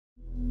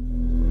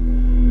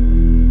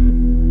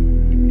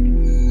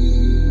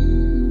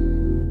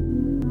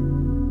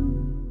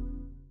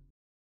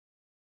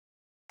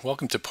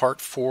Welcome to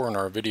part 4 in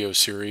our video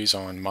series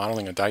on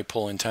modeling a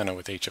dipole antenna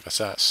with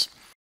HFSS.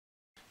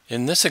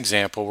 In this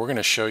example, we're going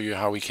to show you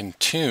how we can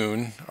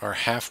tune our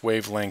half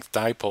wavelength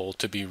dipole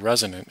to be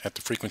resonant at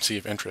the frequency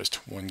of interest,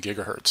 1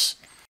 GHz.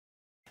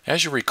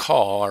 As you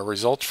recall, our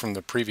results from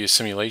the previous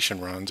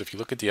simulation runs, if you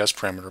look at the S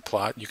parameter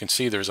plot, you can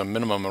see there's a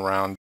minimum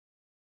around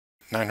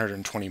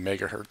 920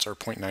 MHz or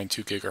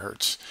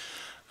 0.92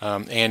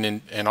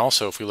 GHz. And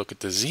also, if we look at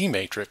the Z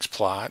matrix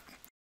plot,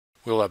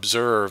 we'll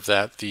observe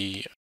that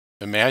the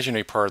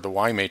imaginary part of the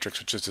Y matrix,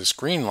 which is this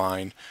green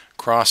line,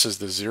 crosses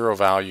the 0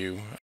 value,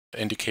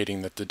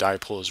 indicating that the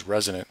dipole is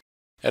resonant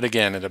at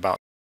about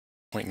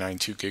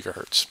 0.92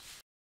 GHz.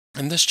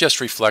 And this just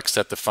reflects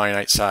that the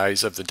finite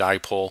size of the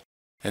dipole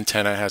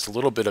antenna has a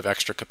little bit of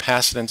extra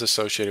capacitance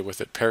associated with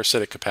it,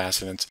 parasitic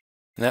capacitance,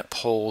 and that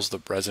pulls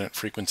the resonant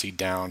frequency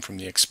down from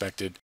the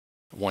expected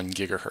 1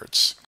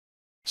 GHz.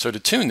 So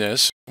to tune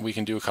this, we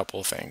can do a couple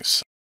of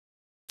things.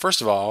 First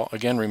of all,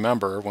 again,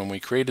 remember when we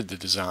created the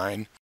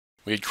design,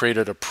 we had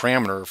created a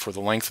parameter for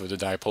the length of the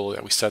dipole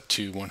that we set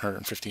to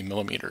 150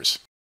 millimeters.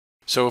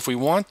 So if we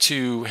want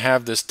to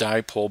have this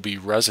dipole be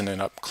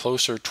resonant up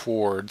closer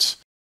towards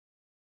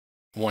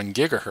 1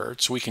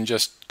 GHz, we can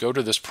just go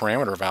to this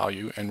parameter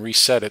value and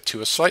reset it to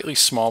a slightly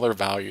smaller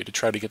value to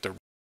try to get the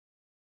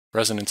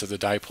resonance of the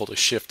dipole to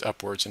shift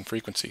upwards in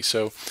frequency.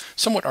 So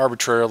somewhat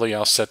arbitrarily,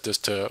 I'll set this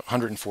to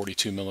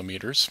 142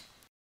 millimeters.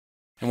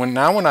 And when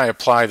I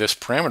apply this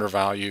parameter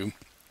value,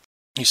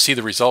 you see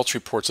the results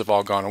reports have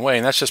all gone away,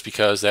 and that's just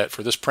because that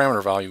for this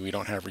parameter value we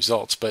don't have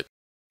results. But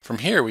from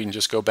here we can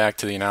just go back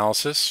to the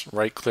analysis,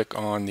 right click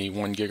on the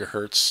 1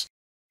 GHz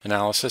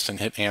analysis and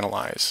hit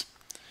Analyze.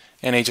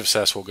 And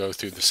HFSS will go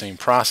through the same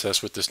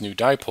process with this new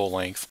dipole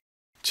length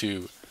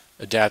to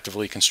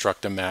adaptively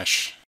construct a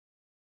mesh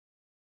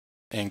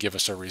and give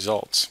us our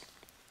results.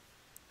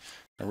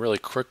 Now really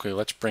quickly,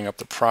 let's bring up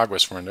the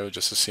progress window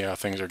just to see how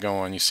things are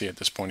going. You see at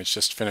this point it's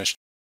just finished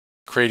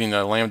creating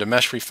the lambda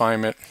mesh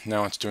refinement.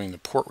 Now it's doing the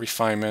port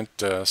refinement,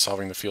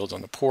 solving the fields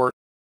on the port.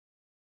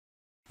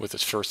 With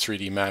its first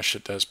 3D mesh,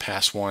 it does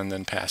pass 1,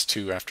 then pass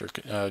 2 after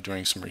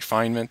doing some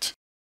refinement.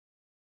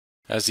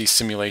 As these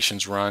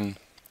simulations run,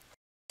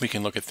 we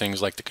can look at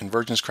things like the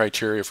convergence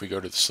criteria if we go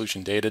to the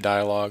solution data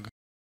dialog.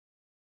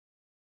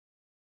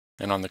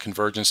 And on the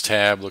convergence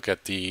tab, look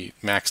at the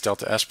max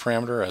delta S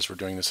parameter as we're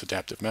doing this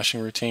adaptive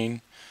meshing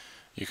routine.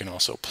 You can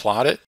also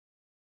plot it.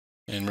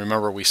 And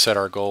remember, we set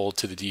our goal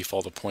to the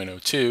default of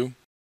 0.02.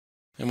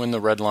 And when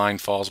the red line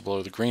falls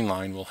below the green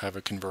line, we'll have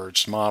a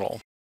converged model.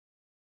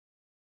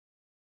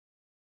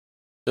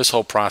 This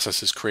whole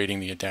process is creating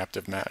the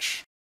adaptive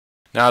mesh.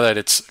 Now that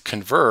it's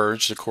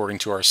converged according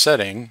to our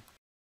setting,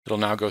 it'll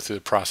now go through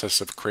the process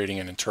of creating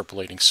an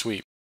interpolating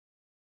sweep.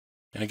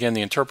 And again,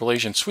 the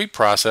interpolation sweep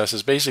process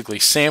is basically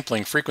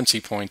sampling frequency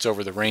points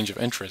over the range of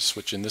interest,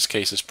 which in this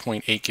case is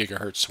 0.8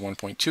 GHz to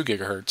 1.2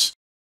 GHz.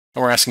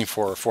 And we're asking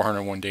for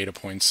 401 data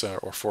points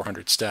or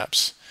 400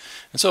 steps.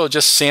 And so it'll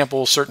just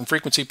sample certain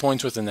frequency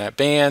points within that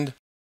band,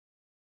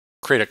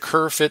 create a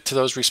curve fit to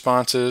those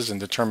responses, and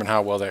determine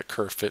how well that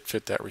curve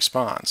fit that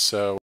response.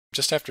 So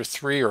just after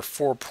 3 or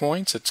 4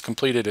 points, it's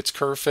completed its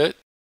curve fit.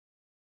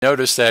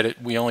 Notice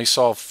that we only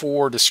saw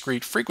 4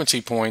 discrete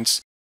frequency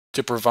points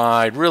to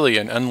provide really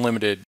an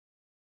unlimited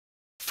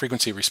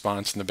frequency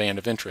response in the band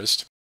of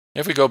interest.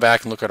 If we go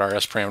back and look at our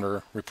S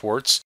parameter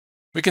reports,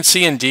 we can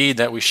see indeed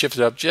that we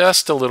shifted up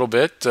just a little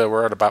bit.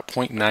 We're at about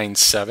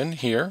 0.97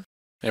 here.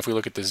 And if we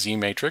look at the Z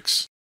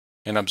matrix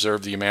and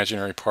observe the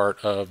imaginary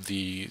part of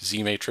the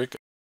Z matrix,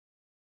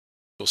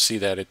 you'll see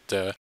that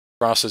it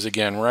crosses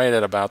again right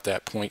at about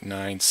that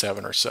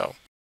 0.97 or so.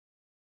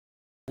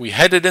 We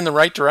headed in the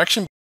right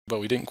direction, but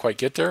we didn't quite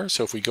get there.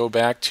 So if we go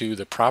back to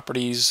the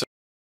properties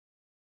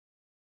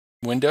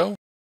window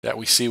that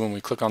we see when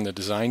we click on the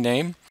design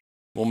name,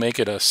 we'll make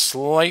it a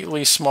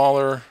slightly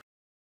smaller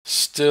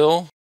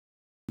still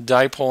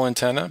dipole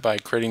antenna by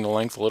creating the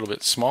length a little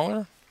bit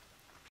smaller,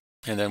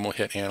 and then we'll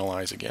hit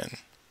Analyze again.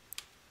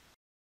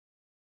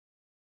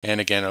 And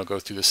again, it'll go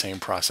through the same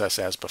process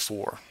as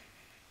before.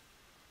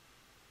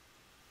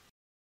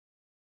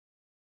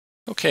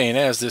 Okay, and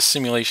as this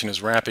simulation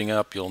is wrapping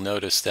up, you'll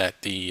notice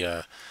that the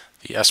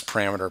S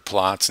parameter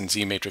plots and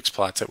Z matrix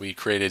plots that we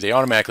created, they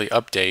automatically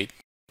update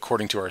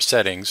according to our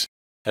settings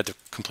at the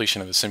completion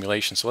of the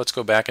simulation. So let's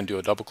go back and do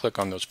a double click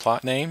on those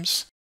plot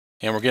names.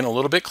 And we're getting a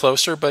little bit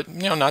closer, but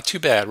not too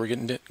bad. We're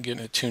getting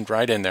it tuned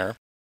right in there.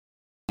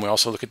 We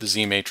also look at the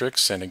Z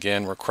matrix, and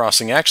again, we're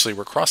crossing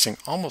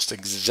almost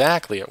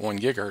exactly at 1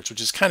 GHz,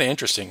 which is kind of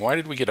interesting. Why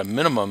did we get a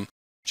minimum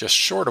just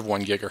short of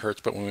 1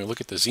 GHz, but when we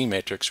look at the Z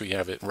matrix, we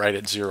have it right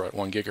at 0 at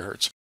 1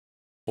 GHz?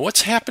 Well,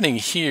 what's happening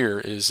here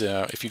is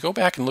if you go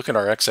back and look at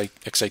our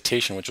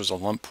excitation, which was a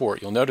lump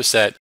port, you'll notice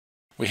that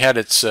we had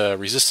its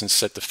resistance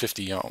set to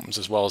 50 ohms,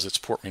 as well as its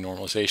port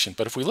renormalization.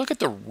 But if we look at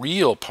the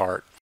real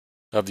part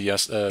of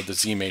the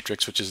Z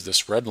matrix, which is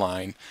this red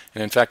line,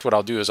 and in fact what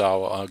I'll do is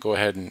I'll go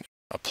ahead and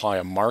apply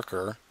a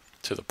marker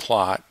to the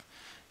plot,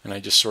 and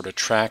I just sort of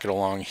track it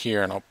along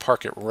here, and I'll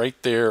park it right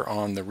there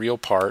on the real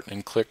part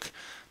and click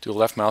do a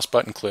left mouse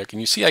button click,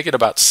 and you see I get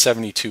about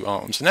 72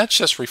 ohms. And that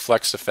just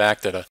reflects the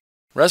fact that a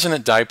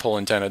resonant dipole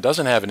antenna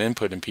doesn't have an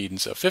input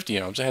impedance of 50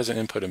 ohms. It has an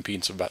input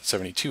impedance of about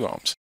 72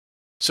 ohms.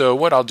 So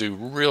what I'll do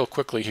real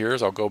quickly here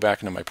is I'll go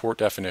back into my port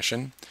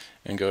definition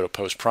and go to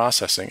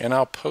post-processing, and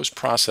I'll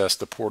post-process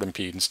the port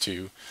impedance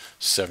to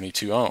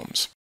 72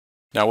 ohms.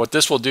 Now what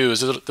this will do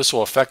is this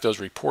will affect those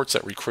reports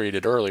that we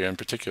created earlier, in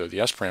particular the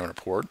S-parameter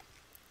port.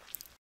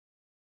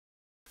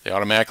 They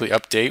automatically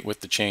update with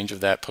the change of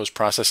that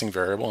post-processing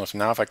variable.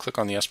 And if I click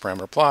on the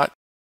S-parameter plot,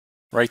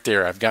 right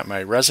there I've got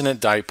my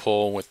resonant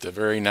dipole with the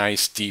very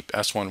nice deep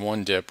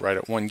S11 dip right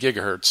at 1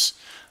 gigahertz.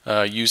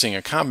 Using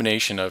a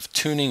combination of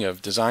tuning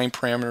of design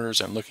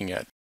parameters and looking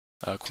at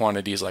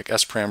quantities like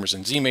S parameters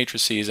and Z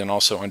matrices, and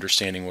also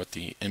understanding what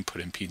the input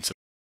impedance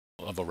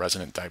of a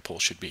resonant dipole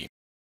should be.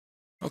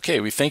 Okay,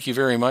 we thank you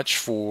very much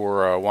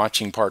for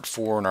watching part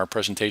 4 in our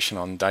presentation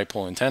on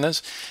dipole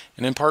antennas.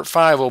 And in part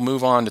 5 we'll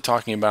move on to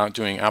talking about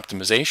doing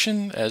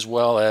optimization as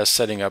well as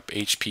setting up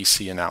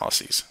HPC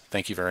analyses.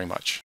 Thank you very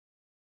much.